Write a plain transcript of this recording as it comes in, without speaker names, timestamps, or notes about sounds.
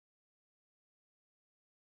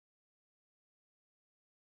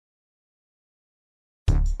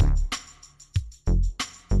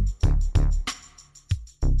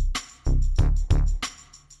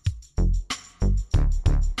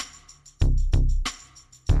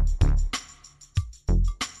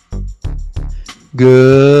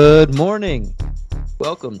Good morning.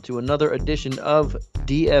 Welcome to another edition of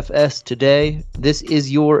DFS Today. This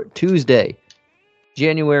is your Tuesday,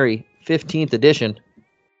 January 15th edition.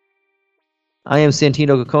 I am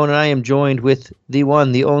Santino Cacone, and I am joined with the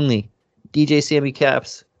one, the only, DJ Sammy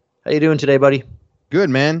Caps. How you doing today, buddy? Good,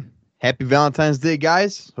 man. Happy Valentine's Day,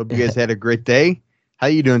 guys. Hope you guys had a great day. How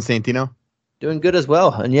you doing, Santino? Doing good as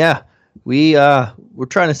well. And yeah, we're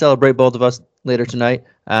trying to celebrate both of us later tonight.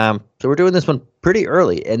 So we're doing this one pretty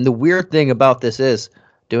early. And the weird thing about this is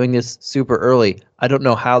doing this super early. I don't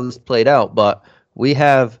know how this played out, but we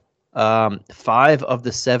have 5 of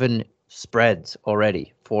the 7 spreads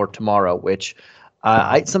already for tomorrow. Which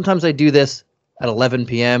I sometimes I do this at 11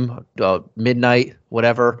 p.m., midnight,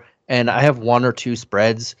 whatever, and I have 1 or 2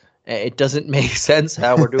 spreads. It doesn't make sense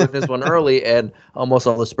how we're doing this one early, and almost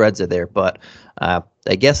all the spreads are there. But I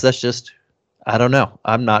guess that's just, I don't know.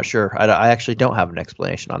 I'm not sure. I actually don't have an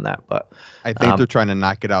explanation on that. But I think they're trying to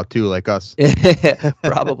knock it out too, like us.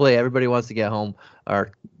 probably everybody wants to get home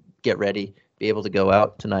or get ready, be able to go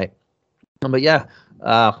out tonight. But yeah,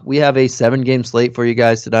 we have a 7-game slate for you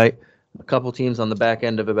guys tonight. A couple teams on the back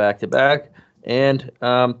end of a back-to-back, and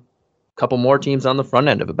a couple more teams on the front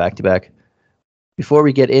end of a back-to-back. Before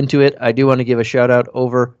we get into it, I do want to give a shout out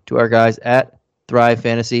over to our guys at Thrive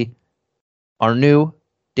Fantasy, our new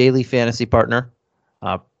daily fantasy partner.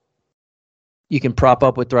 You can prop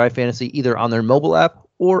up with Thrive Fantasy either on their mobile app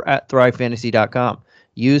or at thrivefantasy.com.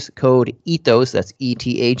 Use code ETHOS, that's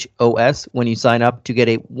ETHOS, when you sign up to get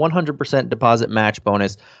a 100% deposit match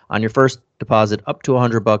bonus on your first deposit up to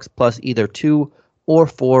 $100 plus either 2 or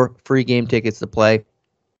 4 free game tickets to play.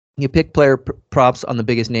 You pick player props on the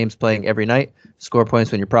biggest names playing every night, score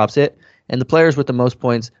points when your props hit, and the players with the most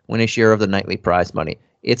points win a share of the nightly prize money.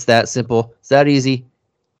 It's that simple, it's that easy,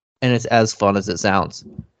 and it's as fun as it sounds.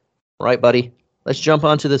 All right, buddy, let's jump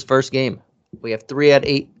onto this first game. We have 3 at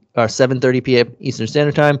 8, or 7:30 p.m. Eastern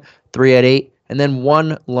Standard Time, 3 at 8, and then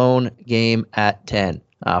one lone game at 10.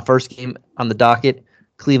 First game on the docket,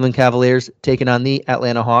 Cleveland Cavaliers taking on the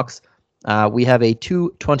Atlanta Hawks. We have a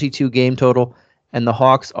 222 game total, and the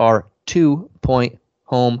Hawks are 2-point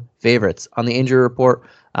home favorites. On the injury report,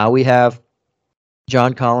 we have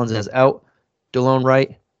John Collins is out, DeLone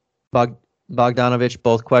Wright, Bogdanovich,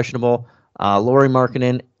 both questionable, Lauri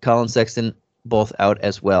Markkanen, Colin Sexton, both out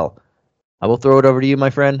as well. I will throw it over to you, my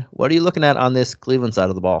friend. What are you looking at on this Cleveland side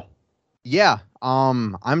of the ball? Yeah,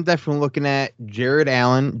 I'm definitely looking at Jarrett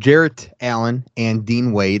Allen, and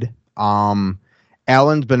Dean Wade.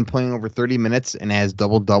 Allen's been playing over 30 minutes and has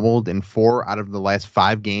doubled in 4 out of the last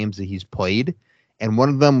 5 games that he's played. And one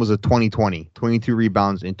of them was a 20-20, 22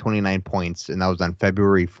 rebounds and 29 points, and that was on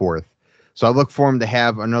February 4th. So I look for him to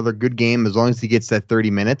have another good game as long as he gets that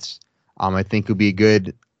 30 minutes. I think it'll be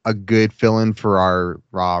a good fill-in for our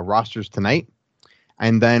rosters tonight.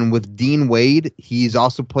 And then with Dean Wade, he's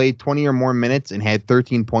also played 20 or more minutes and had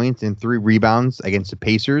 13 points and 3 rebounds against the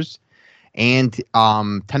Pacers. And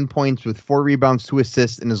 10 points with 4 rebounds, 2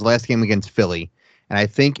 assists in his last game against Philly. And I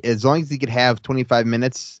think as long as he could have 25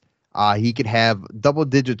 minutes, he could have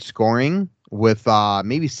double-digit scoring with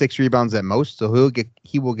maybe 6 rebounds at most. So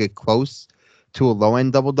he will get close to a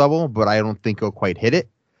low-end double-double, but I don't think he'll quite hit it.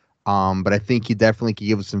 But I think he definitely could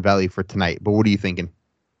give us some value for tonight. But what are you thinking?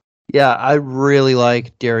 Yeah, I really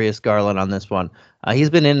like Darius Garland on this one. He's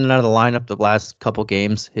been in and out of the lineup the last couple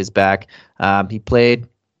games. His back. He played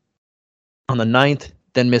on the 9th,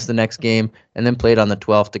 then missed the next game, and then played on the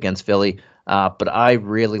 12th against Philly. But I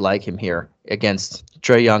really like him here against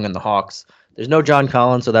Trae Young and the Hawks. There's no John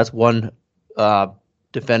Collins, so that's one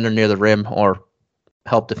defender near the rim or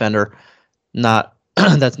help defender.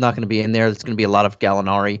 That's not going to be in there. It's going to be a lot of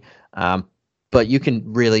Gallinari. But you can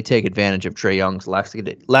really take advantage of Trae Young's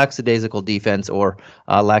lackadaisical defense or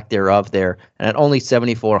lack thereof there. And at only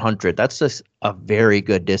 7,400, that's just a very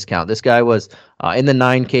good discount. This guy was in the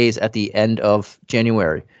 9Ks at the end of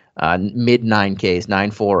January, mid 9Ks,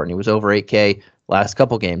 9.4, and he was over 8K last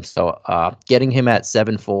couple games. So getting him at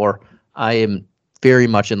 7.4, I am very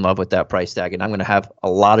much in love with that price tag, and I'm going to have a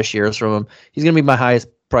lot of shares from him. He's going to be my highest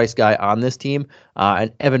price guy on this team.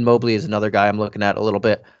 And Evan Mobley is another guy I'm looking at a little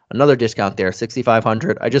bit. Another discount there,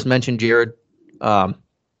 6,500. I just mentioned Jared. I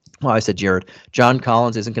said Jared. John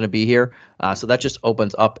Collins isn't going to be here. So that just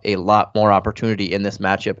opens up a lot more opportunity in this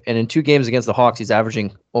matchup. And in 2 games against the Hawks, he's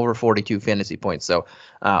averaging over 42 fantasy points. So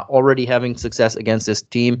already having success against this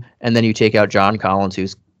team. And then you take out John Collins, who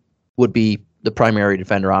would be the primary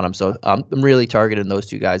defender on him. So I'm really targeting those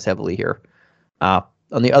 2 guys heavily here.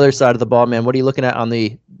 On the other side of the ball, man, what are you looking at on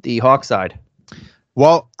the Hawk side?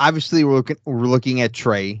 Well, obviously we're looking at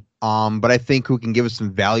Trae, but I think who can give us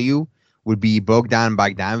some value would be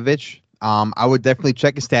Bogdanovich. I would definitely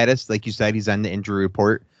check his status. Like you said, he's on the injury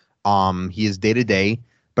report. He is day to day,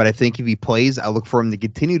 but I think if he plays, I look for him to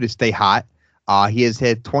continue to stay hot. He has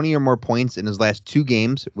had 20 or more points in his last 2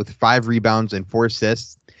 games with 5 rebounds and 4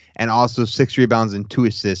 assists, and also 6 rebounds and 2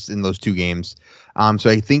 assists in those 2 games. So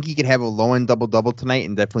I think he could have a low end double tonight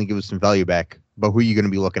and definitely give us some value back. But who are you going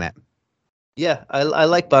to be looking at? Yeah, I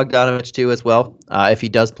like Bogdanovich too as well. If he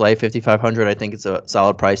does play 5,500, I think it's a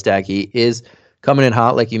solid price tag. He is coming in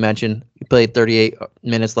hot, like you mentioned. He played 38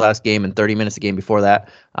 minutes last game and 30 minutes the game before that,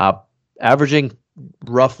 averaging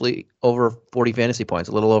roughly over 40 fantasy points,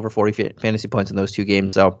 a little over 40 fantasy points in those 2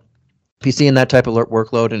 games. So if he's seeing that type of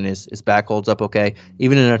workload and his back holds up okay,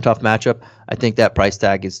 even in a tough matchup, I think that price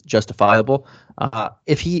tag is justifiable.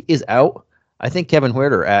 If he is out, I think Kevin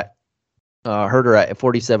Huerter at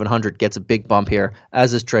 4,700 gets a big bump here,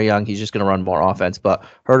 as is Trae Young. He's just going to run more offense, but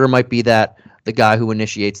Huerter might be the guy who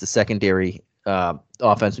initiates the secondary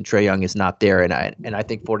offense when Trae Young is not there, and I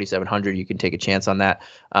think 4,700 you can take a chance on that.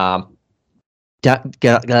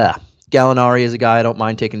 Gallinari is a guy I don't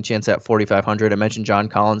mind taking a chance at 4,500. I mentioned John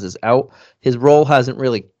Collins is out. His role hasn't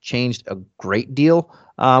really changed a great deal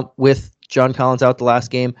with John Collins out the last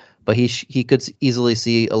game, but he could easily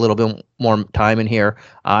see a little bit more time in here.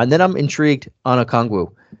 And then I'm intrigued on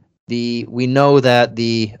Okongwu. We know that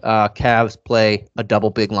the Cavs play a double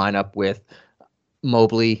big lineup with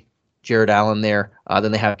Mobley, Jared Allen there.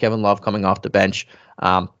 Then they have Kevin Love coming off the bench.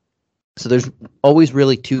 So there's always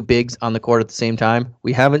really 2 bigs on the court at the same time.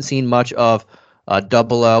 We haven't seen much of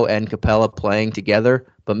Double O and Capella playing together,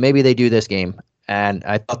 but maybe they do this game. And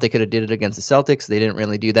I thought they could have did it against the Celtics. They didn't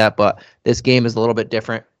really do that, but this game is a little bit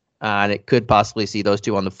different, and it could possibly see those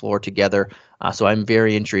 2 on the floor together. So I'm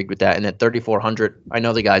very intrigued with that. And at 3,400, I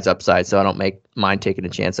know the guy's upside, so I don't mind taking a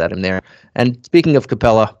chance at him there. And speaking of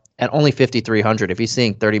Capella, at only 5,300, if he's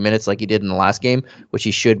seeing 30 minutes like he did in the last game, which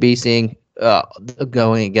he should be seeing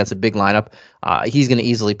going against a big lineup, he's going to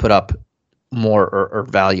easily put up more or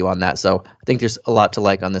value on that. So I think there's a lot to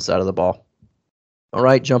like on this side of the ball. All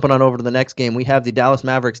right, jumping on over to the next game, we have the Dallas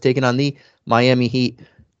Mavericks taking on the Miami Heat.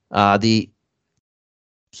 The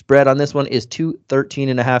spread on this one is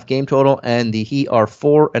 213.5 game total, and the Heat are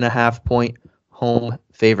 4.5 point home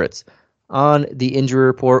favorites. On the injury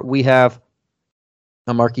report, we have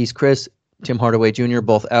Marquise Chris, Tim Hardaway Jr.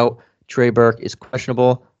 both out. Trey Burke is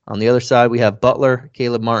questionable. On the other side, we have Butler,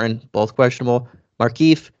 Caleb Martin, both questionable.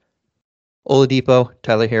 Markieff, Oladipo,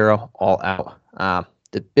 Tyler Hero, all out.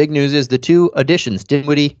 The big news is the 2 additions,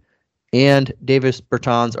 Dinwiddie and Davis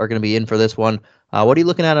Bertans, are going to be in for this one. What are you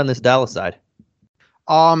looking at on this Dallas side?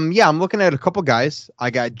 Yeah, I'm looking at a couple guys. I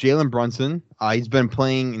got Jalen Brunson. He's been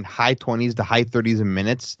playing in high 20s to high 30s in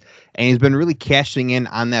minutes, and he's been really cashing in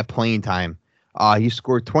on that playing time. He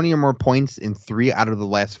scored 20 or more points in 3 out of the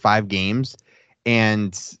last 5 games,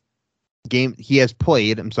 and he has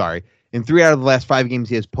played. In 3 out of the last 5 games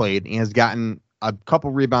he has played, and has gotten a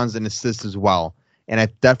couple rebounds and assists as well. And I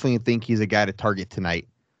definitely think he's a guy to target tonight.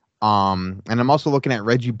 And I'm also looking at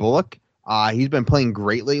Reggie Bullock. He's been playing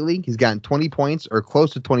great lately. He's gotten 20 points or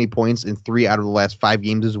close to 20 points in 3 out of the last 5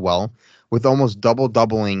 games as well, with almost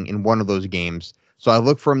doubling in one of those games. So I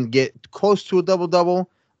look for him to get close to a double,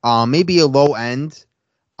 maybe a low end.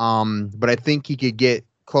 But I think he could get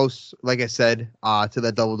close, like I said, to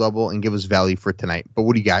that double and give us value for tonight. But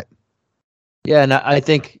what do you got? Yeah, and I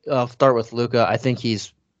think I'll start with Luka. I think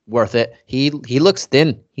he's worth it. He looks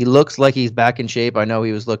thin. He looks like he's back in shape. I know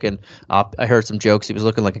he was looking I heard some jokes. He was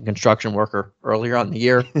looking like a construction worker earlier on in the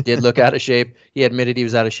year. Did look out of shape. He admitted he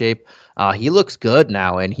was out of shape. He looks good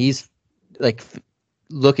now, and he's like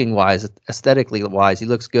looking wise, aesthetically wise, he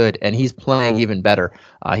looks good, and he's playing even better.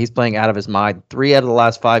 He's playing out of his mind. 3 out of the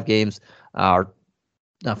last 5 games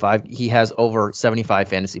he has over 75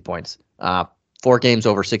 fantasy points. 4 games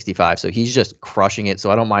over 65, so he's just crushing it. So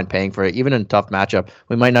I don't mind paying for it, even in a tough matchup.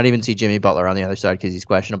 We might not even see Jimmy Butler on the other side because he's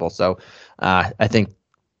questionable. So I think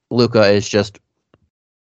Luka is just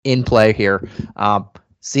in play here.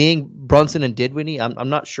 Seeing Brunson and Dinwiddie, I'm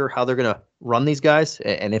not sure how they're going to run these guys,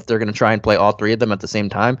 and if they're going to try and play all 3 of them at the same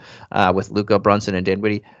time with Luka, Brunson, and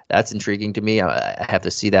Dinwiddie. That's intriguing to me. I have to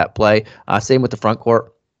see that play. Same with the front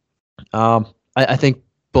court. I think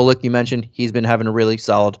Bullock, you mentioned, he's been having a really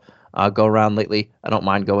solid go around lately. I don't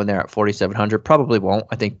mind going there at 4,700. Probably won't.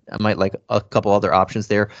 I think I might like a couple other options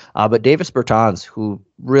there. But Davis Bertans, who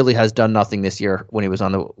really has done nothing this year when he was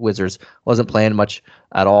on the Wizards, wasn't playing much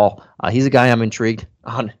at all. He's a guy I'm intrigued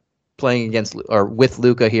on playing against or with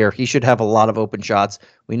Luka here. He should have a lot of open shots.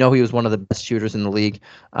 We know he was one of the best shooters in the league.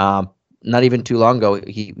 Not even too long ago,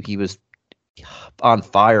 he was on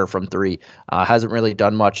fire from 3. Hasn't really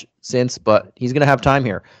done much since, but he's going to have time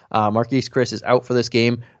here. Marquise Chris is out for this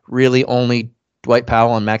game. really only Dwight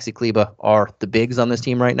Powell and Maxi Kleba are the bigs on this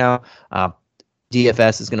team right now.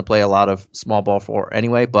 DFS is going to play a lot of small ball for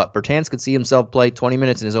anyway, but Bertans could see himself play 20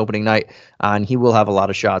 minutes in his opening night, and he will have a lot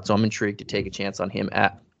of shots. So I'm intrigued to take a chance on him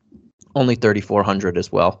at only 3,400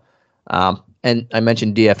 as well. And I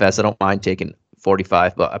mentioned DFS. I don't mind taking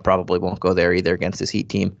 45, but I probably won't go there either against this Heat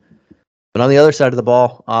team. But on the other side of the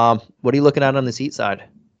ball, what are you looking at on this Heat side?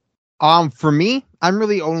 For me, I'm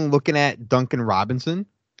really only looking at Duncan Robinson.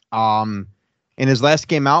 In his last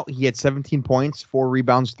game out, he had 17 points, 4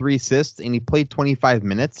 rebounds, 3 assists, and he played 25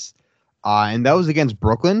 minutes. And that was against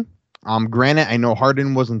Brooklyn. Granted, I know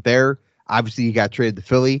Harden wasn't there. Obviously, he got traded to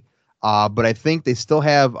Philly. But I think they still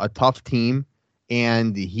have a tough team.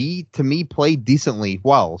 And he, to me, played decently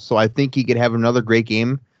well. So I think he could have another great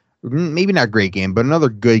game. Maybe not great game, but another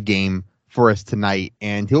good game for us tonight.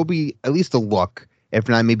 And he'll be at least a look. If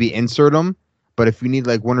not, maybe insert him. But if you need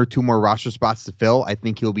like 1 or 2 more roster spots to fill, I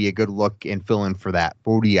think he'll be a good look and fill in for that.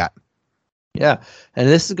 But what do you got? Yeah, and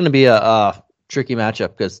this is going to be a tricky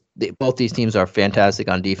matchup because both these teams are fantastic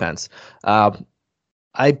on defense.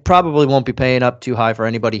 I probably won't be paying up too high for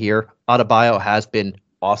anybody here. Adebayo has been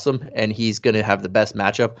awesome, and he's going to have the best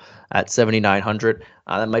matchup at 7,900.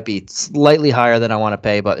 That might be slightly higher than I want to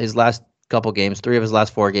pay, but his last couple games, 3 of his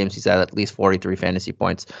last 4 games, he's had at least 43 fantasy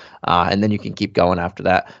points, and then you can keep going after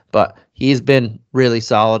that. But he's been really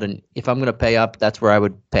solid, and if I'm going to pay up, that's where I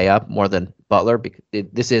would pay up more than Butler, because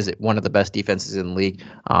this is one of the best defenses in the league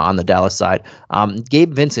on the Dallas side.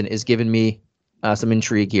 Gabe Vincent is giving me some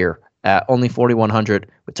intrigue here at only 4,100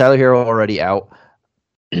 with Tyler Hero already out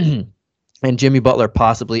and Jimmy Butler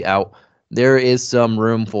possibly out. There is some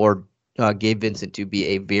room for Gabe Vincent to be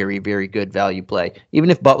a very, very good value play. Even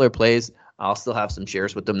if Butler plays, I'll still have some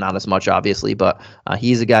shares with them, not as much obviously, but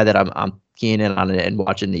he's a guy that I'm keying in on and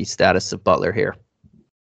watching the status of Butler here.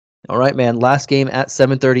 All right, man. Last game at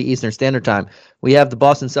 7:30 Eastern Standard Time. We have the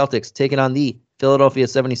Boston Celtics taking on the Philadelphia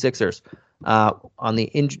 76ers. On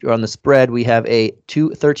the spread, we have a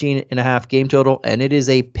 213.5 game total, and it is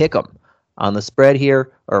a pick'em. On the spread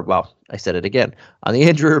here, I said it again. On the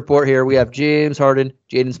injury report here, we have James Harden,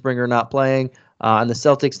 Jaden Springer not playing, and the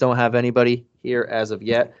Celtics don't have anybody here as of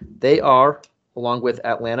yet. They are, along with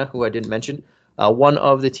Atlanta, who I didn't mention, one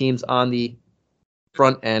of the teams on the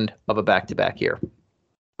front end of a back-to-back here.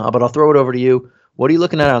 But I'll throw it over to you. What are you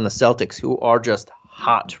looking at on the Celtics, who are just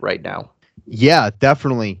hot right now? Yeah,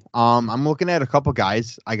 definitely. I'm looking at a couple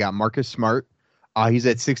guys. I got Marcus Smart. He's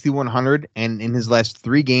at 6,100, and in his last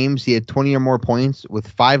 3 games, he had 20 or more points with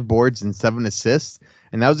 5 boards and 7 assists,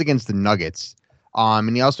 and that was against the Nuggets.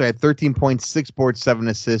 And he also had 13 points, 6 boards, 7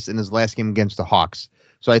 assists in his last game against the Hawks.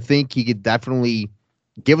 So I think he could definitely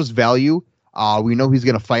give us value. We know he's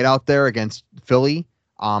going to fight out there against Philly,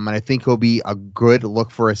 and I think he'll be a good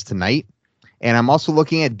look for us tonight. And I'm also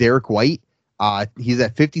looking at Derek White. He's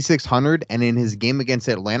at 5,600, and in his game against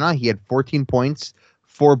Atlanta, he had 14 points,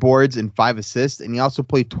 4 boards, and 5 assists, and he also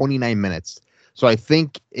played 29 minutes. So I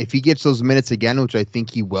think if he gets those minutes again, which I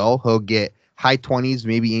think he will, he'll get high 20s,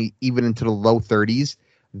 maybe even into the low 30s.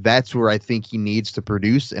 That's where I think he needs to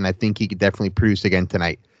produce, and I think he could definitely produce again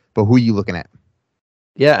tonight. But who are you looking at?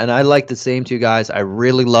 Yeah, and I like the same 2 guys. I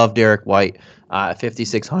really love Derek White at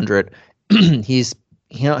 5,600.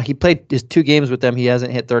 He played his 2 games with them. He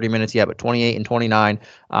hasn't hit 30 minutes yet, but 28 and 29.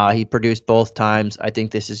 He produced both times. I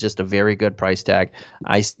think this is just a very good price tag.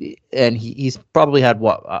 He's probably had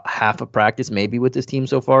half a practice maybe with this team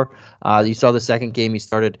so far. You saw the second game he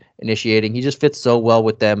started initiating. He just fits so well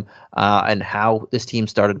with them and how this team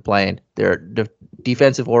started playing. They're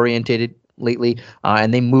defensive orientated lately,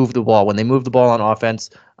 and they move the ball. When they move the ball on offense,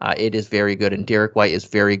 it is very good, and Derek White is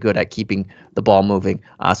very good at keeping the ball moving.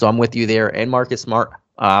 So I'm with you there. And Marcus Smart,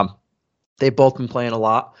 they've both been playing a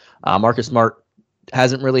lot. Marcus Smart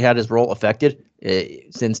hasn't really had his role affected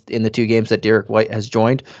since in the 2 games that Derek White has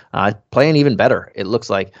joined, playing even better, it looks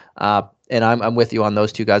like. And I'm with you on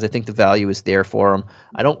those 2 guys. I think the value is there for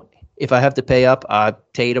them. If I have to pay up,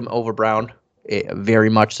 Tatum over Brown, very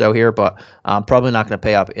much so here, but I'm probably not going to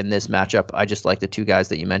pay up in this matchup. I just like the 2 guys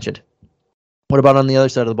that you mentioned. What about on the other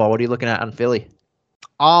side of the ball? What are you looking at on Philly?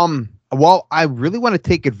 Well, I really want to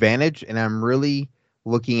take advantage, and I'm really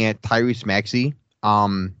looking at Tyrese Maxey.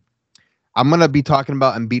 I'm going to be talking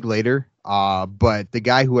about Embiid later, but the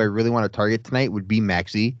guy who I really want to target tonight would be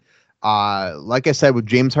Maxey. Like I said, with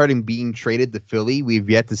James Harden being traded to Philly, we've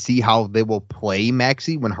yet to see how they will play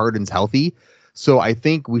Maxey when Harden's healthy. So I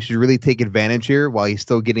think we should really take advantage here while he's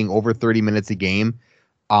still getting over 30 minutes a game,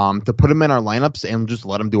 to put him in our lineups and just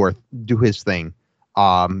let him do his thing.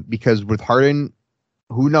 Because with Harden,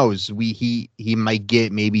 who knows? He might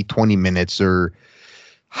get maybe 20 minutes or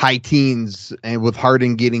high teens, and with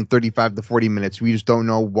Harden getting 35 to 40 minutes, we just don't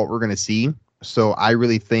know what we're going to see. So I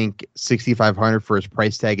really think 6,500 for his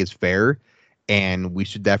price tag is fair, and we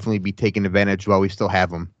should definitely be taking advantage while we still have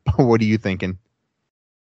him. What are you thinking?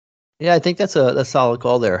 Yeah, I think that's a solid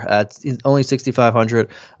call there. It's only 6,500.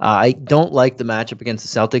 I don't like the matchup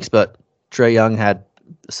against the Celtics, but Trae Young had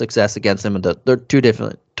success against them, and they're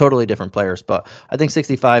totally different players. But I think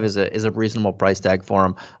 65 is a reasonable price tag for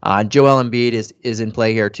him. Joel Embiid is in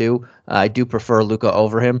play here too. I do prefer Luka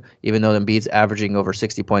over him, even though Embiid's averaging over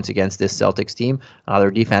 60 points against this Celtics team. Their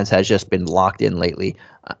defense has just been locked in lately.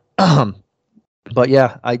 But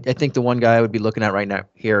yeah, I think the one guy I would be looking at right now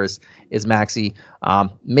here is Maxey.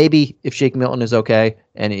 Maybe if Shake Milton is okay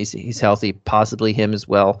and he's healthy, possibly him as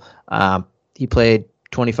well. He played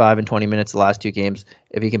 25 and 20 minutes the last two games.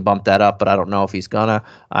 If he can bump that up, but I don't know if he's gonna.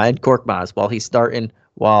 And Korkmaz, while he's starting,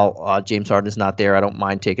 while James Harden is not there, I don't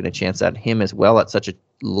mind taking a chance at him as well at such a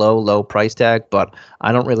low price tag. But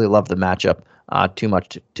I don't really love the matchup too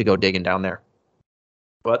much to go digging down there.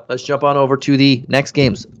 But let's jump on over to the next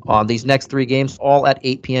games. On these next three games, all at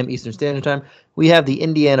 8 p.m. Eastern Standard Time, we have the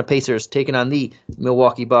Indiana Pacers taking on the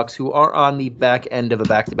Milwaukee Bucks, who are on the back end of a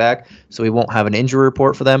back-to-back, so we won't have an injury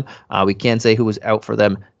report for them. We can say who was out for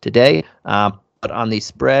them today. But on the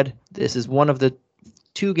spread, this is one of the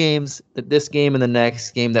two games, this game and the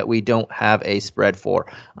next game, that we don't have a spread for.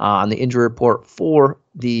 On the injury report for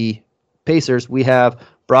the Pacers, we have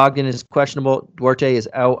Brogdon is questionable, Duarte is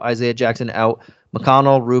out, Isaiah Jackson out,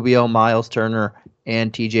 McConnell, Rubio, Miles Turner,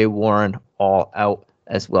 and TJ Warren all out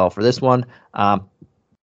as well for this one.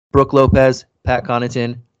 Brook Lopez, Pat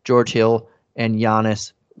Connaughton, George Hill, and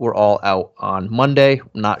Giannis were all out on Monday.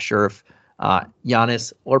 I'm not sure if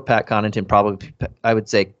Giannis or Pat Connaughton, probably, I would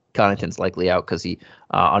say Connaughton's likely out because he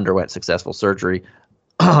underwent successful surgery.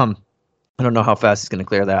 I don't know how fast he's going to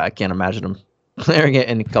clear that. I can't imagine him clearing it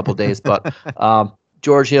in a couple days. But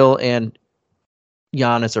George Hill and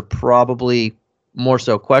Giannis are probably more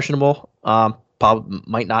so questionable. Probably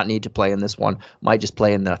might not need to play in this one. Might just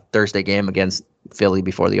play in the Thursday game against Philly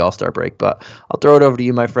before the All-Star break. But I'll throw it over to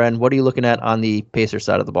you, my friend. What are you looking at on the Pacers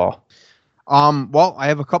side of the ball? Well, I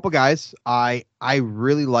have a couple guys. I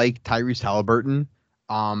really like Tyrese Halliburton.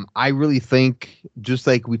 I really think, just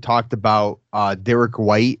like we talked about Derek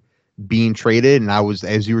White being traded, and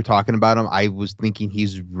as you were talking about him, I was thinking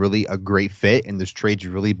he's really a great fit, and this trade's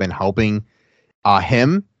really been helping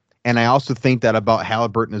him. And I also think that about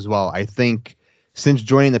Halliburton as well. I think since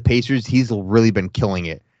joining the Pacers, he's really been killing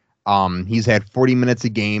it. He's had 40 minutes a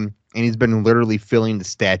game, and he's been literally filling the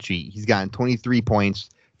stat sheet. He's gotten 23 points,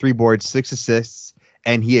 3 boards, 6 assists,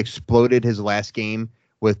 and he exploded his last game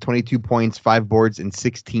with 22 points, 5 boards, and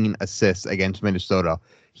 16 assists against Minnesota.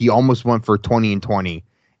 He almost went for 20 and 20,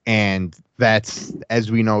 and that's,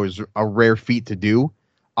 as we know, is a rare feat to do.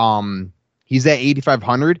 He's at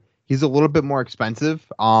 8,500. He's a little bit more expensive,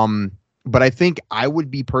 but I think I would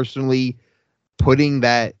be personally putting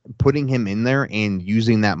him in there and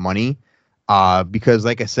using that money because,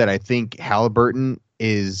 like I said, I think Halliburton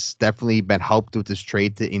is definitely been helped with this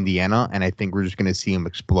trade to Indiana, and I think we're just going to see him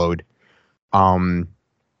explode. And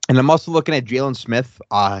I'm also looking at Jalen Smith.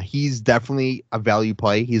 He's definitely a value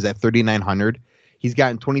play. He's at 3,900. He's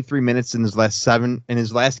gotten 23 minutes in his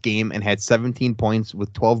last game and had 17 points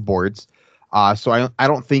with 12 boards. So I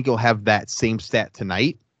don't think he'll have that same stat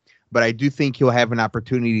tonight, but I do think he'll have an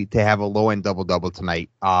opportunity to have a low-end double-double tonight.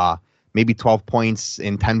 Maybe 12 points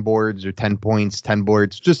in 10 boards or 10 points, 10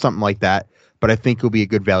 boards, just something like that. But I think he'll be a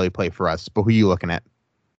good value play for us. But who are you looking at?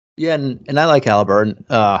 Yeah, and I like Halliburton.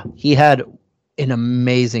 He had an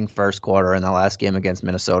amazing first quarter in the last game against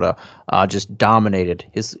Minnesota. Just dominated.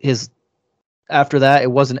 His after that,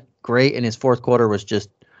 it wasn't great, and his fourth quarter was just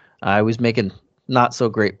he was making not so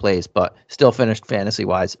great plays, but still finished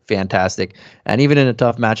fantasy-wise fantastic. And even in a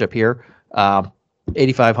tough matchup here,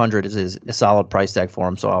 8,500 is a solid price tag for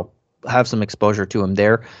him, so I'll have some exposure to him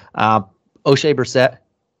there. O'Shea Brissett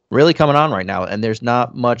really coming on right now, and there's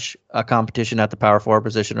not much competition at the power forward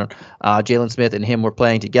position. Jalen Smith and him were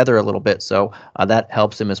playing together a little bit, so that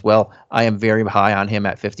helps him as well. I am very high on him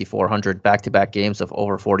at 5,400, back-to-back games of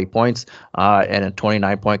over 40 points, and a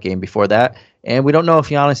 29-point game before that. And we don't know if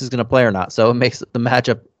Giannis is going to play or not, so it makes the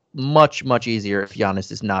matchup much, much easier if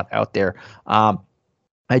Giannis is not out there.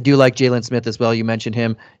 I do like Jalen Smith as well. You mentioned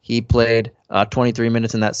him. He played 23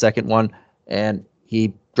 minutes in that second one, and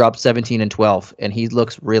he dropped 17 and 12, and he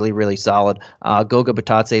looks really, really solid. Goga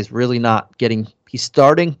Batadze is really not getting – he's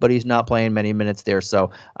starting, but he's not playing many minutes there, so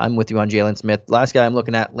I'm with you on Jalen Smith. Last guy I'm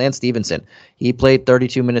looking at, Lance Stevenson. He played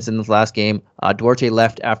 32 minutes in this last game. Duarte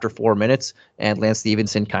left after 4 minutes, and Lance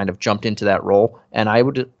Stevenson kind of jumped into that role, and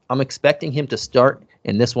I'm expecting him to start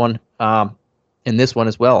in this one.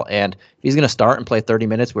 As well. And if he's going to start and play 30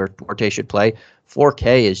 minutes where Duarte should play,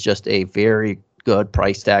 4K is just a very good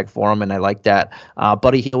price tag for him, and I like that.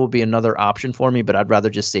 Buddy Hield will be another option for me, but I'd rather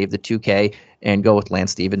just save the 2K and go with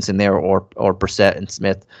Lance Stevenson there or Brissett and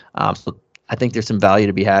Smith. So I think there's some value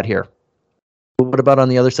to be had here. What about on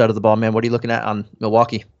the other side of the ball, man? What are you looking at on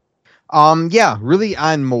Milwaukee? Yeah, really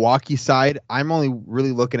on Milwaukee's side, I'm only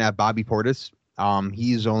really looking at Bobby Portis.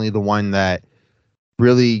 He's only the one that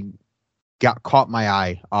really caught my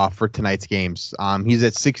eye for tonight's games. He's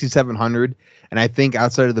at 6,700, and I think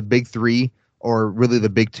outside of the big three, or really the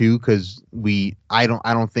big two, because I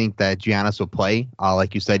don't think that Giannis will play.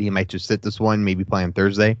 Like you said, he might just sit this one, maybe play on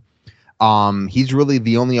Thursday. He's really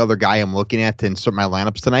the only other guy I'm looking at to insert my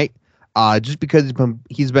lineups tonight. Just because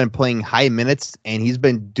he's been playing high minutes and he's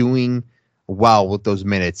been doing well with those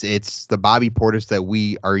minutes. It's the Bobby Portis that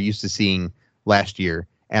we are used to seeing last year.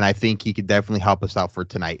 And I think he could definitely help us out for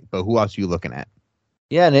tonight. But who else are you looking at?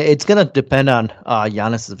 Yeah, and it's going to depend on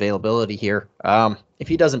Giannis' availability here. If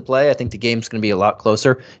he doesn't play, I think the game's going to be a lot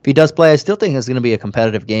closer. If he does play, I still think it's going to be a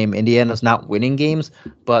competitive game. Indiana's not winning games,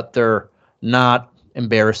 but they're not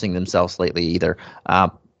embarrassing themselves lately either.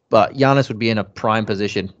 But Giannis would be in a prime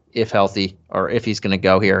position if healthy, or if he's going to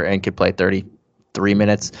go here and could play 33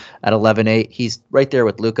 minutes at 11-8. He's right there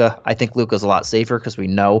with Luka. I think Luka's a lot safer because we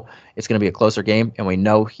know it's going to be a closer game, and we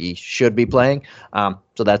know he should be playing.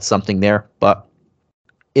 So that's something there. But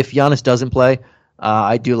if Giannis doesn't play,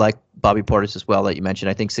 I do like Bobby Portis as well that you mentioned.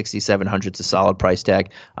 I think 6,700 is a solid price tag.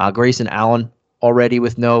 Grayson Allen already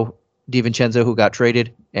with no DiVincenzo, who got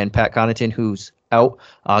traded, and Pat Connaughton, who's out,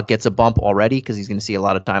 gets a bump already because he's going to see a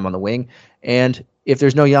lot of time on the wing. And if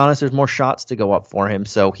there's no Giannis, there's more shots to go up for him.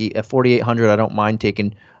 So he at 4,800, I don't mind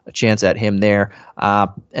taking a chance at him there.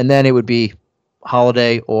 And then it would be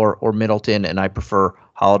Holiday or Middleton, and I prefer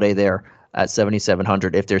Holiday there at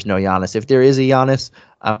 7,700 if there's no Giannis. If there is a Giannis,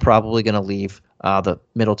 I'm probably going to leave the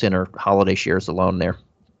Middleton or Holiday shares alone there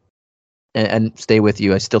and stay with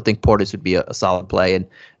you. I still think Portis would be a solid play, and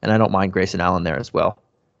I don't mind Grayson Allen there as well.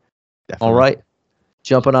 Definitely. All right.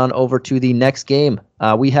 Jumping on over to the next game,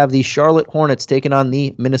 we have the Charlotte Hornets taking on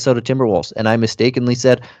the Minnesota Timberwolves, and I mistakenly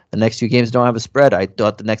said the next two games don't have a spread. I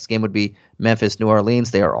thought the next game would be Memphis, New Orleans.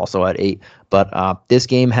 They are also at 8, but this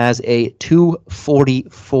game has a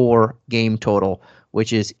 244 game total,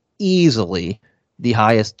 which is easily the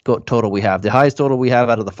highest total we have. The highest total we have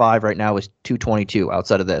out of the 5 right now is 222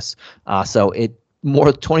 outside of this. So it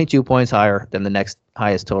more 22 points higher than the next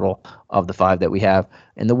highest total of the 5 that we have,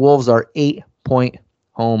 and the Wolves are 8-point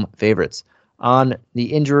home favorites. On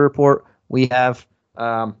the injury report, we have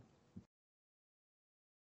no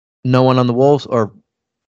one on the Wolves, or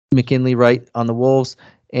McKinley Wright on the Wolves,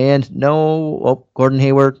 and Gordon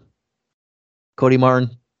Hayward, Cody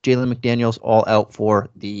Martin, Jalen McDaniels all out for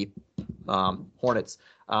the Hornets.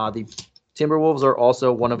 The Timberwolves are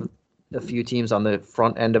also one of the few teams on the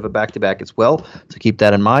front end of a back-to-back as well, so keep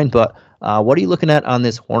that in mind. But what are you looking at on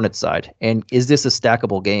this Hornets side, and is this a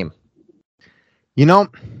stackable game? You know,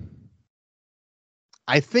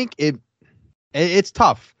 I think it's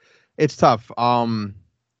tough. It's tough.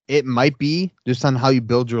 It might be just on how you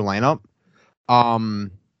build your lineup.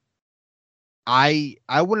 I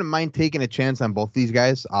wouldn't mind taking a chance on both these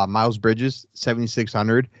guys. Miles Bridges,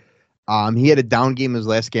 7,600. He had a down game his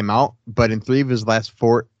last game out, but in three of his last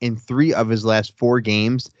four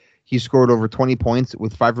games, he scored over 20 points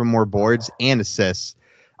with 5 or more boards and assists.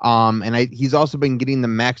 He's also been getting the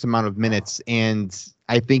max amount of minutes, and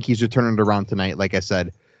I think he's returning it around tonight, like I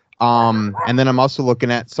said. And then I'm also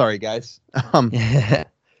looking at, sorry guys,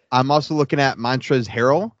 I'm also looking at Montrezl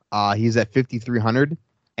Harrell. He's at 5,300,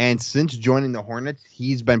 and since joining the Hornets,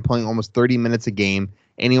 he's been playing almost 30 minutes a game,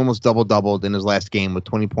 and he almost doubled in his last game with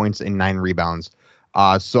 20 points and 9 rebounds.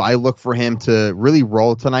 So I look for him to really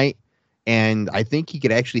roll tonight, and I think he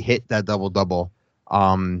could actually hit that double-double.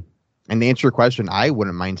 And to answer your question, I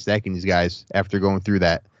wouldn't mind stacking these guys after going through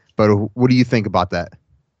that. But what do you think about that?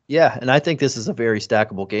 Yeah, and I think this is a very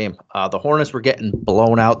stackable game. The Hornets were getting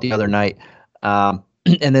blown out the other night, and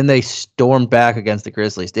then they stormed back against the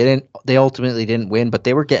Grizzlies. They ultimately didn't win, but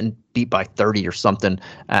they were getting beat by 30 or something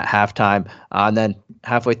at halftime. And then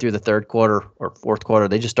halfway through the third quarter or fourth quarter,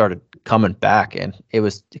 they just started coming back, and it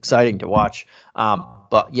was exciting to watch.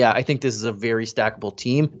 But yeah, I think this is a very stackable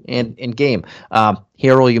team and game.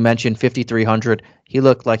 Harrell, you mentioned 5,300. He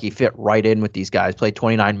looked like he fit right in with these guys. Played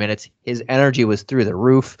 29 minutes. His energy was through the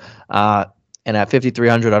roof. And at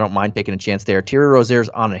 5,300, I don't mind taking a chance there. Terry Rozier's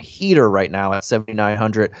on a heater right now at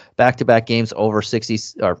 7,900. Back-to-back games over 60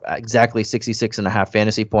 or exactly 66.5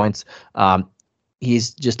 fantasy points.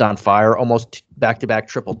 he's just on fire, almost back-to-back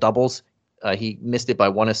triple doubles. He missed it by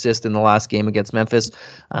 1 assist in the last game against Memphis,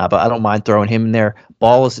 but I don't mind throwing him in there.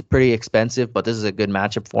 Ball is pretty expensive, but this is a good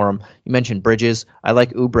matchup for him. You mentioned Bridges. I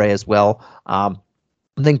like Oubre as well. I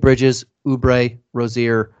think Bridges, Oubre,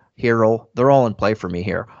 Rozier, Harrell, they're all in play for me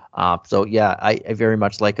here. So yeah, I very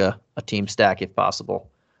much like a team stack if possible.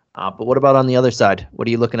 But what about on the other side? What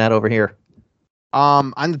are you looking at over here?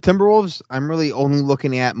 On the Timberwolves, I'm really only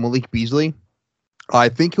looking at Malik Beasley. I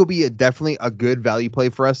think he'll be definitely a good value play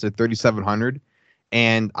for us at 3,700.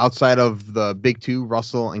 And outside of the big two,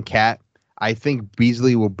 Russell and Cat, I think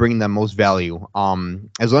Beasley will bring them most value.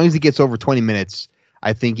 As long as he gets over 20 minutes,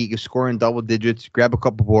 I think he can score in double digits, grab a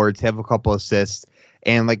couple boards, have a couple assists.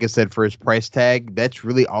 And like I said, for his price tag, that's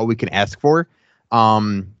really all we can ask for.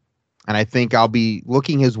 And I think I'll be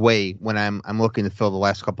looking his way when I'm looking to fill the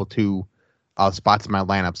last couple two spots in my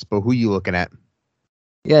lineups. But who are you looking at?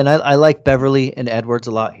 Yeah, and I like Beverly and Edwards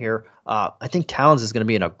a lot here. I think Towns is going to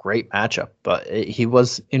be in a great matchup, but he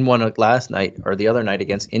was in one last night or the other night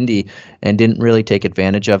against Indy and didn't really take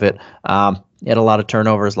advantage of it. He had a lot of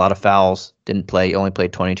turnovers, a lot of fouls, didn't play, he only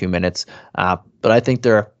played 22 minutes. But I think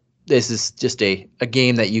this is just a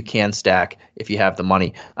game that you can stack if you have the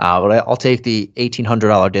money. But I'll take the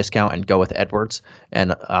 $1,800 discount and go with Edwards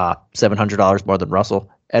and $700 more than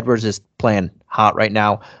Russell. Edwards is playing hot right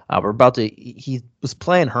now. He was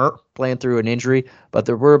playing through an injury, but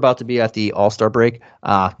we're about to be at the All-Star break.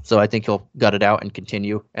 So I think he'll gut it out and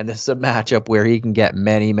continue. And this is a matchup where he can get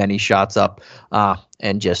many, many shots up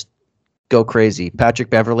and just go crazy. Patrick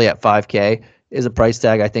Beverly at 5K is a price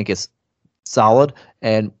tag I think is solid,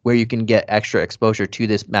 and where you can get extra exposure to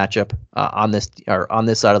this matchup on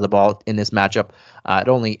this side of the ball in this matchup at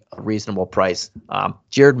only a reasonable price.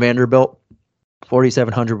 Jared Vanderbilt,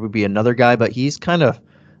 4,700 would be another guy, but he's kind of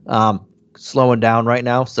slowing down right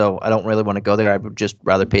now, so I don't really want to go there. I would just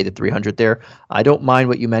rather pay the 300 there. I don't mind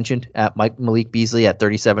what you mentioned at Malik Beasley at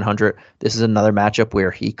 3,700. This is another matchup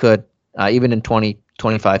where he could, even in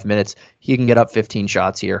 25 minutes, he can get up 15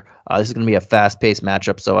 shots here. This is going to be a fast-paced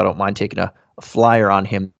matchup, so I don't mind taking a flyer on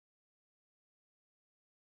him.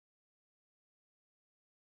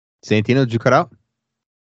 Santino, did you cut out?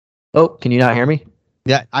 Oh, can you not hear me?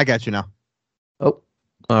 Yeah, I got you now. Oh,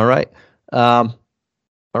 all right.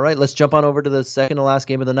 All right, let's jump on over to the second to last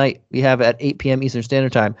game of the night. We have at 8 p.m. Eastern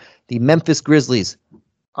Standard Time, the Memphis Grizzlies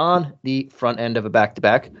on the front end of a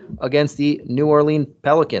back-to-back against the New Orleans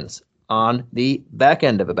Pelicans on the back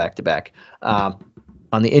end of a back-to-back.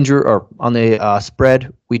 On the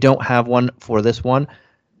spread, we don't have one for this one.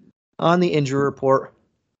 On the injury report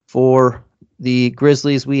for the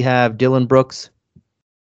Grizzlies, we have Dylan Brooks,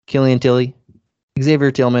 Killian Tilly,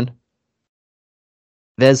 Xavier Tillman,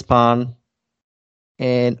 Vespon,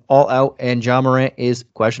 and all out, and Ja Morant is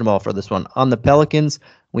questionable for this one. On the Pelicans,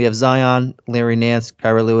 we have Zion, Larry Nance,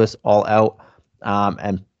 Kyra Lewis, all out.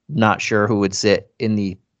 I'm not sure who would sit in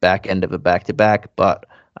the back end of a back-to-back, but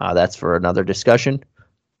that's for another discussion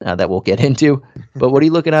that we'll get into. But what are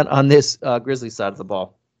you looking at on this Grizzlies side of the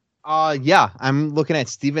ball? Yeah, I'm looking at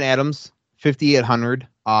Steven Adams, 5,800.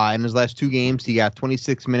 In his last two games, he got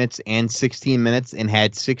 26 minutes and 16 minutes and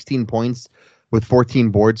had 16 points with 14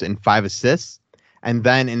 boards and 5 assists. And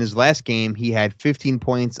then in his last game, he had 15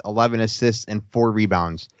 points, 11 assists, and 4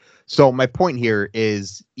 rebounds. So my point here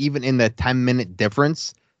is even in the 10-minute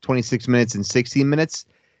difference, 26 minutes and 16 minutes,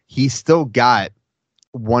 he still got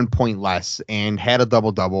 1 point less and had a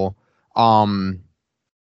double-double. I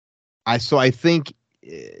think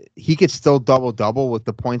he could still double-double with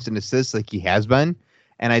the points and assists like he has been.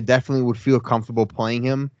 And I definitely would feel comfortable playing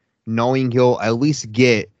him, knowing he'll at least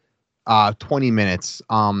get 20 minutes.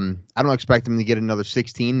 I don't expect him to get another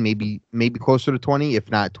 16, maybe closer to 20,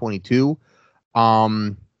 if not 22.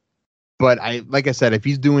 But like I said, if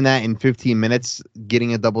he's doing that in 15 minutes,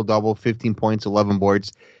 getting a double-double, 15 points, 11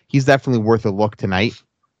 boards, he's definitely worth a look tonight.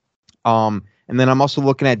 And then I'm also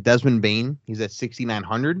looking at Desmond Bane. He's at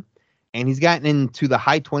 6,900, and he's gotten into the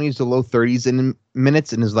high 20s to low 30s in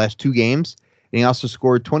minutes in his last two games. And he also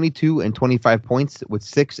scored 22 and 25 points with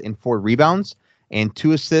 6 and 4 rebounds and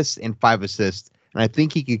 2 assists and 5 assists. And I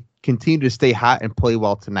think he could continue to stay hot and play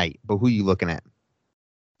well tonight. But who are you looking at?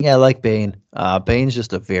 Yeah, I like Bane. Bane's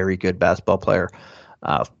just a very good basketball player,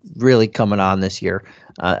 really coming on this year.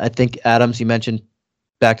 I think Adams, you mentioned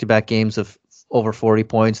back-to-back games of over 40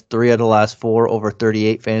 points, 3 out of the last 4 over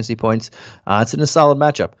 38 fantasy points. It's in a solid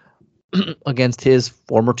matchup against his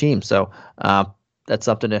former team. So that's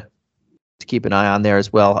something to keep an eye on there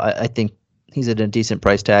as well. I think he's at a decent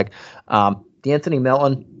price tag. D'Anthony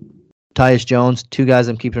Melton, Tyus Jones, two guys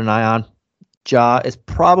I'm keeping an eye on. Ja is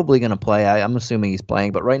probably going to play. I'm assuming he's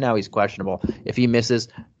playing, but right now he's questionable. If he misses,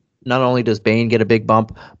 not only does Bane get a big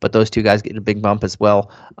bump, but those two guys get a big bump as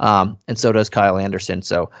well, and so does Kyle Anderson.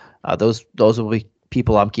 So those will be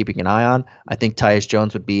people I'm keeping an eye on. I think Tyus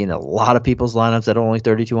Jones would be in a lot of people's lineups at only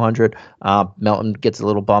 3,200. Melton gets a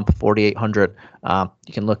little bump, 4,800.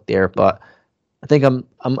 You can look there, but I think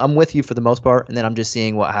I'm with you for the most part, and then I'm just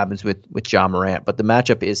seeing what happens with Ja Morant. But the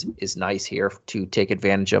matchup is nice here to take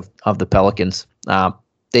advantage of the Pelicans.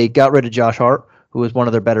 They got rid of Josh Hart, who was one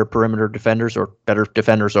of their better perimeter defenders or better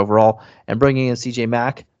defenders overall, and bringing in CJ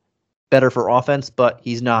Mack, better for offense, but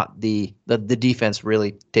he's not the defense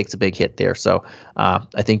really takes a big hit there. So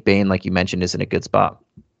I think Bane, like you mentioned, is in a good spot.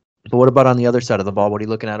 But what about on the other side of the ball? What are you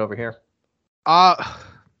looking at over here?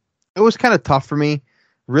 It was kind of tough for me.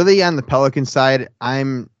 Really, on the Pelican side,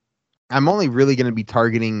 I'm only really going to be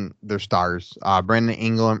targeting their stars, Brandon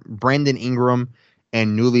Ingram,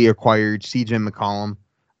 and newly acquired CJ McCollum.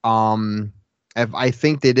 If I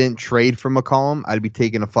think they didn't trade for McCollum, I'd be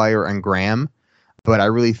taking a flyer on Graham. But I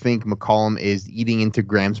really think McCollum is eating into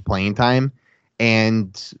Graham's playing time,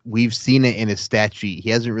 and we've seen it in his stat sheet. He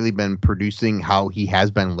hasn't really been producing how he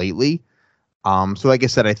has been lately. So like I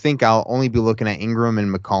said, I think I'll only be looking at Ingram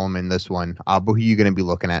and McCollum in this one. But who are you going to be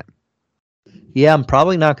looking at? Yeah, I'm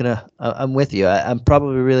probably not going to. I'm with you. I'm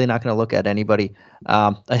probably really not going to look at anybody.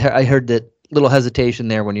 I heard that little hesitation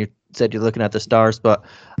there when you said you're looking at the stars, but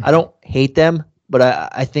I don't hate them. But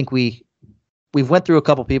I think we've went through a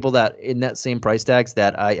couple people that in that same price tags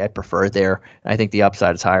that I prefer there. I think the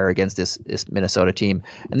upside is higher against this Minnesota team.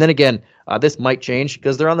 And then again, this might change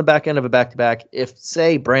because they're on the back end of a back-to-back. If,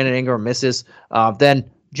 say, Brandon Ingram misses, then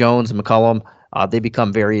Jones and McCollum, they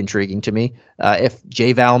become very intriguing to me. If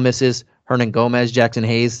J-Val misses, Hernan Gomez, Jackson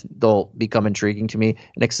Hayes, they'll become intriguing to me,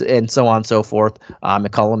 and so on and so forth.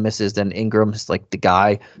 McCollum misses, then Ingram's like the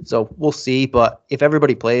guy. So we'll see. But if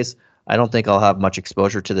everybody plays, I don't think I'll have much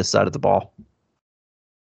exposure to this side of the ball.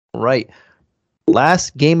 Right.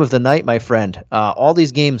 Last game of the night, my friend. All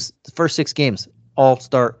these games, the first 6 games, all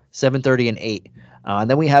start 7:30 and 8. And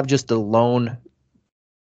then we have just the lone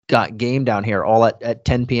game down here, all at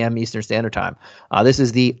 10 p.m. Eastern Standard Time. This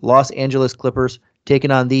is the Los Angeles Clippers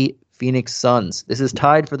taking on the Phoenix Suns. This is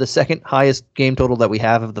tied for the second highest game total that we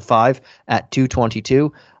have of the 5 at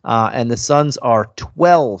 222. And the Suns are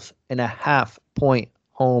 12.5-point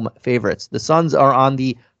home favorites. The Suns are on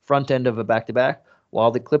the front end of a back-to-back, while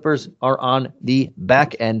the Clippers are on the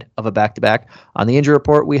back end of a back-to-back. On the injury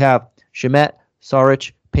report, we have Shamet,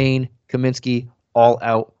 Saric, Payne, Kaminsky all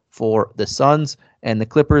out for the Suns. And the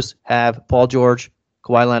Clippers have Paul George,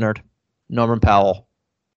 Kawhi Leonard, Norman Powell,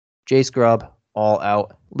 Jay Scrubb all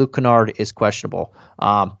out. Luke Kennard is questionable.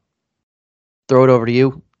 Throw it over to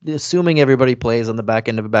you. Assuming everybody plays on the back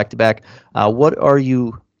end of a back-to-back, what are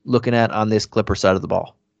you looking at on this Clipper side of the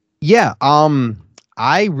ball? Yeah,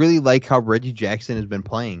 I really like how Reggie Jackson has been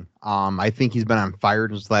playing. I think he's been on fire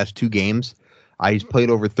in his last 2 games. He's played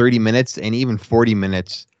over 30 minutes and even 40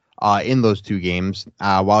 minutes in those 2 games,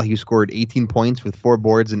 while he scored 18 points with 4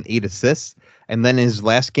 boards and 8 assists. And then in his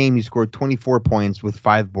last game, he scored 24 points with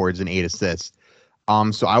 5 boards and 8 assists.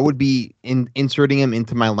 So I would be inserting him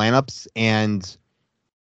into my lineups and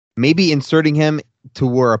maybe inserting him to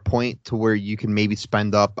where a point to where you can maybe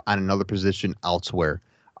spend up on another position elsewhere.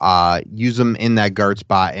 Use him in that guard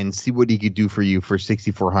spot and see what he could do for you for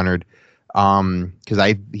 6,400. Because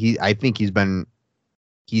I think he's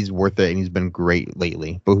worth it and he's been great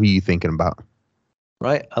lately. But who are you thinking about?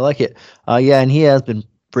 Right, I like it. Yeah, and he has been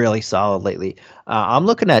really solid lately. I'm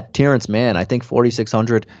looking at Terrence Mann. I think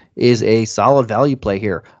 4,600 is a solid value play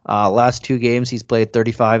here. Last 2 games, he's played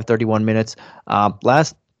 35, 31 minutes.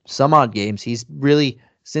 Last some odd games, he's really,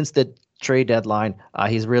 since the trade deadline,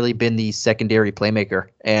 he's really been the secondary playmaker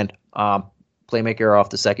and playmaker off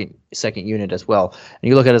the second unit as well. And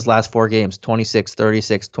you look at his last 4 games, 26,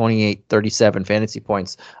 36, 28, 37 fantasy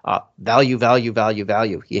points. Value.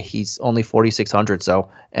 He's only 4,600, so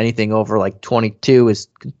anything over like 22 is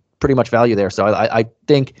pretty much value there. So I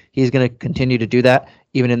think he's going to continue to do that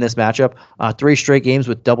even in this matchup. 3 straight games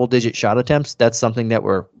with double-digit shot attempts. That's something that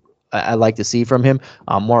I like to see from him.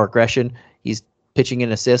 More aggression. He's pitching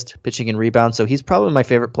in assist, pitching in rebound. So he's probably my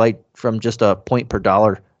favorite play from just a point per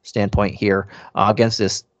dollar standpoint here against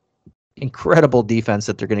this incredible defense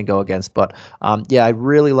that they're going to go against. But yeah, I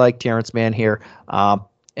really like Terrence Mann here.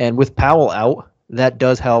 And with Powell out, that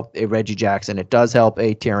does help a Reggie Jackson. It does help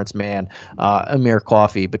a Terrence Mann, Amir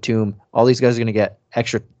Coffey, Batum. All these guys are going to get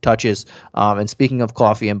extra touches. And speaking of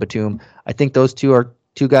Coffey and Batum, I think those 2 are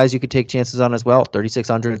 2 guys you could take chances on as well.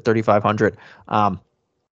 3,600, 3,500.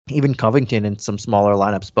 even Covington in some smaller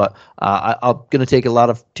lineups. But I'm going to take a lot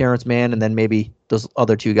of Terrence Mann, and then maybe those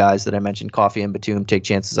other two guys that I mentioned, Coffee and Batum, take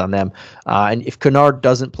chances on them. And if Kennard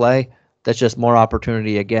doesn't play, that's just more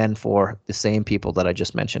opportunity again for the same people that I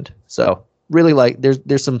just mentioned. So really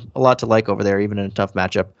there's a lot to like over there, even in a tough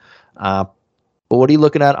matchup. But what are you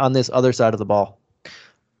looking at on this other side of the ball?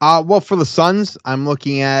 Well, for the Suns, I'm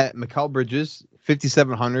looking at Mikal Bridges,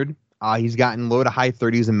 5,700. He's gotten low to high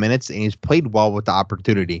 30s in minutes, and he's played well with the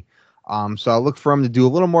opportunity. So I'll look for him to do a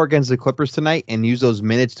little more against the Clippers tonight and use those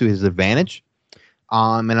minutes to his advantage.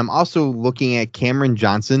 And I'm also looking at Cameron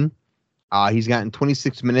Johnson. He's gotten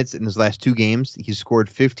 26 minutes in his last two games. He's scored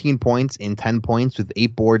 15 points and 10 points with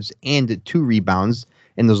 8 boards and 2 rebounds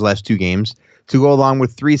in those last two games to go along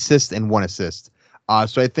with 3 assists and 1 assist.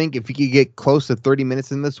 So I think if he could get close to 30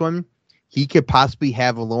 minutes in this one, he could possibly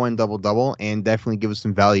have a low-end double-double and definitely give us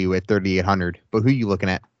some value at 3,800. But who are you looking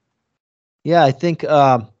at? Yeah, I think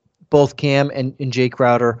both Cam and Jay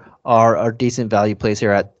Crowder are decent value plays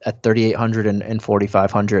here at 3,800 and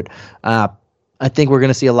 4,500. I think we're going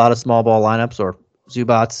to see a lot of small ball lineups or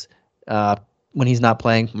Zubats when he's not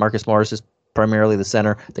playing. Marcus Morris is primarily the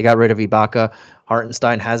center. They got rid of Ibaka.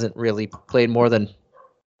 Hartenstein hasn't really played more than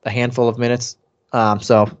a handful of minutes.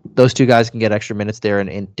 So those two guys can get extra minutes there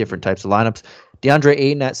in different types of lineups. DeAndre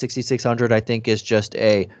Ayton at 6,600, I think, is just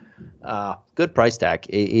a good price tag.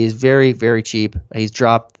 He's very, very cheap. He's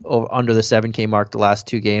dropped under the 7K mark the last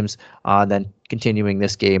 2 games, then continuing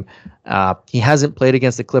this game. He hasn't played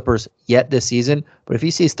against the Clippers yet this season, but if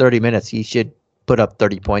he sees 30 minutes, he should put up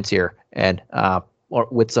 30 points here and or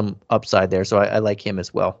with some upside there. So I like him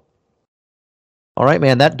as well. All right,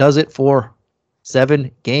 man, that does it for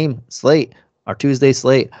 7-game slate. Our Tuesday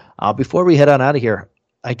slate. Before we head on out of here,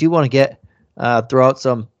 I do want to throw out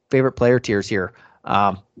some favorite player tiers here.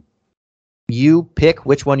 You pick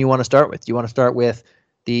which one you want to start with. Do you want to start with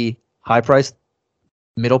the high priced,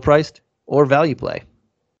 middle priced, or value play?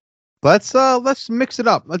 Let's mix it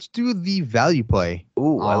up. Let's do the value play.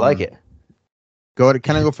 Ooh, I like it. Go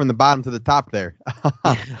from the bottom to the top there.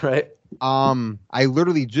 Right. I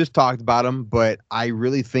literally just talked about him, but I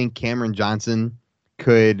really think Cameron Johnson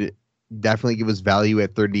could definitely give us value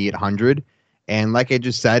at 3,800. And like I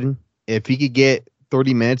just said, if he could get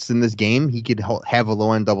 30 minutes in this game, he could have a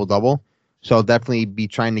low-end double-double. So I'll definitely be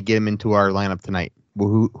trying to get him into our lineup tonight.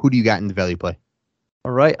 Well, who do you got in the value play?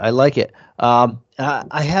 All right, I like it.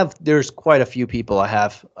 There's quite a few people I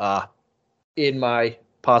have in my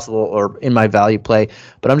possible or in my value play,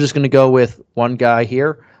 but I'm just going to go with one guy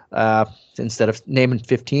here instead of naming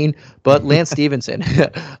 15, but Lance Stevenson,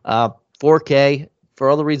 4K. For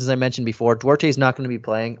all the reasons I mentioned before, Duarte's not going to be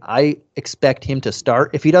playing. I expect him to start.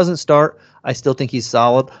 If he doesn't start, I still think he's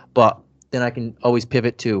solid, but then I can always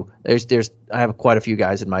pivot to I have quite a few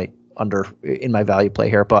guys in my value play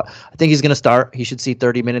here, but I think he's going to start. He should see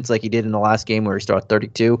 30 minutes like he did in the last game where he started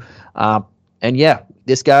 32. And yeah,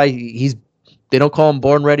 this guy, they don't call him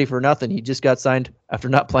born ready for nothing. He just got signed after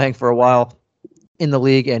not playing for a while in the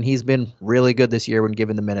league, and he's been really good this year when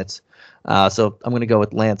given the minutes. So I'm going to go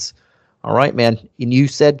with Lance. All right, man. And you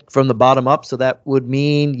said from the bottom up, so that would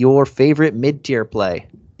mean your favorite mid-tier play.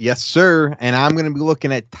 Yes, sir. And I'm going to be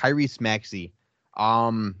looking at Tyrese Maxey.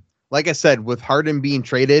 Like I said, with Harden being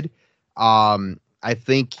traded, I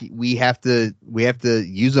think we have to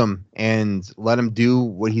use him and let him do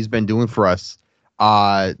what he's been doing for us.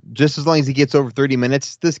 Just as long as he gets over 30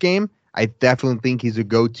 minutes this game, I definitely think he's a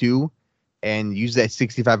go-to and use that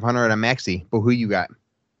 6,500 on Maxey. But who you got?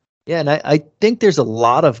 Yeah, and I think there's a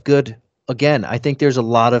lot of good. Again, I think there's a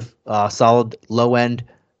lot of solid low-end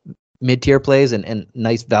mid-tier plays and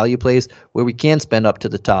nice value plays where we can spend up to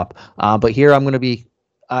the top. But here I'm going to be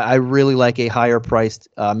I really like a higher-priced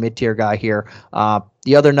mid-tier guy here.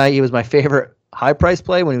 The other night, he was my favorite high-price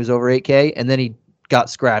play when he was over 8K, and then he got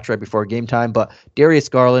scratched right before game time. But Darius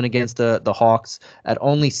Garland against the Hawks at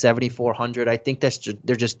only 7,400, I think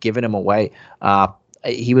they're just giving him away.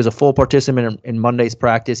 He was a full participant in Monday's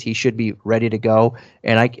practice. He should be ready to go,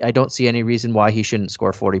 and I don't see any reason why he shouldn't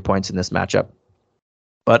score 40 points in this matchup.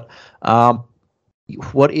 But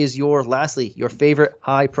what is your favorite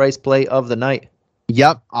high-price play of the night?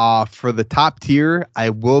 Yep. For the top tier, I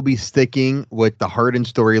will be sticking with the Harden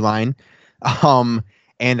storyline,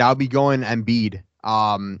 and I'll be going Embiid.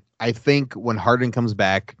 I think when Harden comes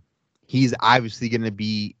back, he's obviously going to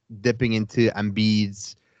be dipping into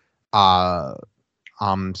Embiid's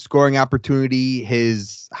scoring opportunity,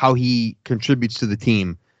 how he contributes to the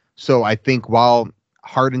team. So I think while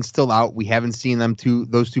Harden's still out, we haven't seen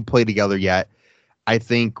those two play together yet. I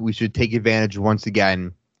think we should take advantage once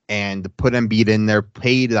again and put Embiid in there,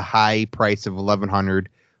 pay the high price of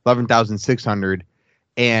 11,600,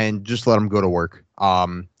 and just let him go to work.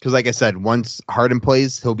 Because like I said, once Harden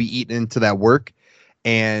plays, he'll be eaten into that work,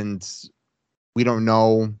 and we don't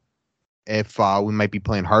know if we might be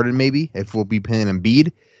playing Harden, maybe if we'll be playing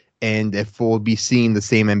Embiid, and if we'll be seeing the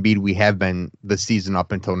same Embiid we have been this season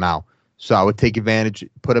up until now. So I would take advantage,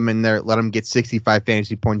 put him in there, let him get 65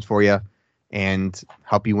 fantasy points for you, and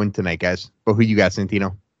help you win tonight, guys. But who you got,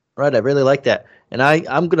 Santino? Right, I really like that, and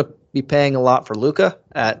I'm gonna be paying a lot for Luka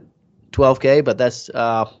at 12K, but that's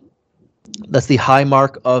the high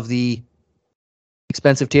mark of the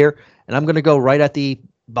expensive tier, and I'm gonna go right at the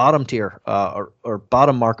bottom tier or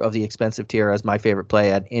bottom mark of the expensive tier as my favorite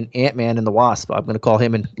play in Ant-Man and the Wasp. I'm gonna call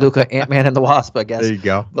him and Luka Ant-Man and the Wasp, I guess. There you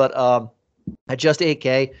go. But at just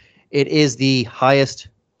 8K, it is the highest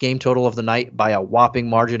game total of the night by a whopping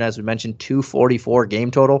margin. As we mentioned, 244 game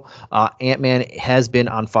total. Ant-Man has been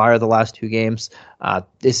on fire the last 2 games.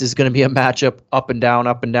 This is going to be a matchup up and down,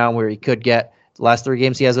 where he could get the last 3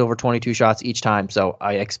 games. He has over 22 shots each time. So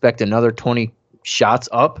I expect another 20 shots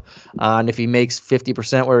up. And if he makes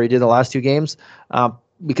 50% where he did the last 2 games,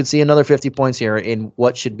 we could see another 50 points here in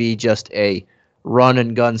what should be just a run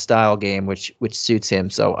and gun style game, which suits him.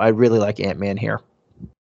 So I really like Ant-Man here.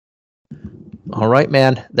 All right,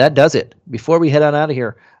 man, that does it. Before we head on out of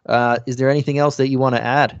here, is there anything else that you want to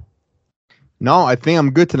add? No, I think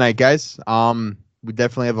I'm good tonight, guys. We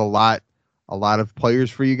definitely have a lot of players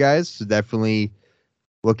for you guys. So definitely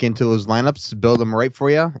look into those lineups, build them right for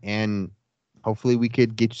you, and hopefully we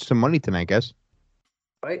could get you some money tonight, guys.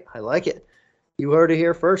 Right, I like it. You heard it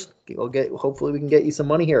here first. Hopefully we can get you some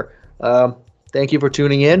money here. Thank you for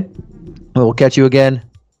tuning in. We'll catch you again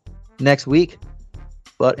next week.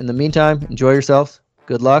 But in the meantime, enjoy yourselves.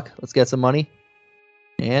 Good luck. Let's get some money.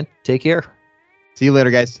 And take care. See you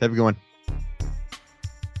later, guys. Have a good one.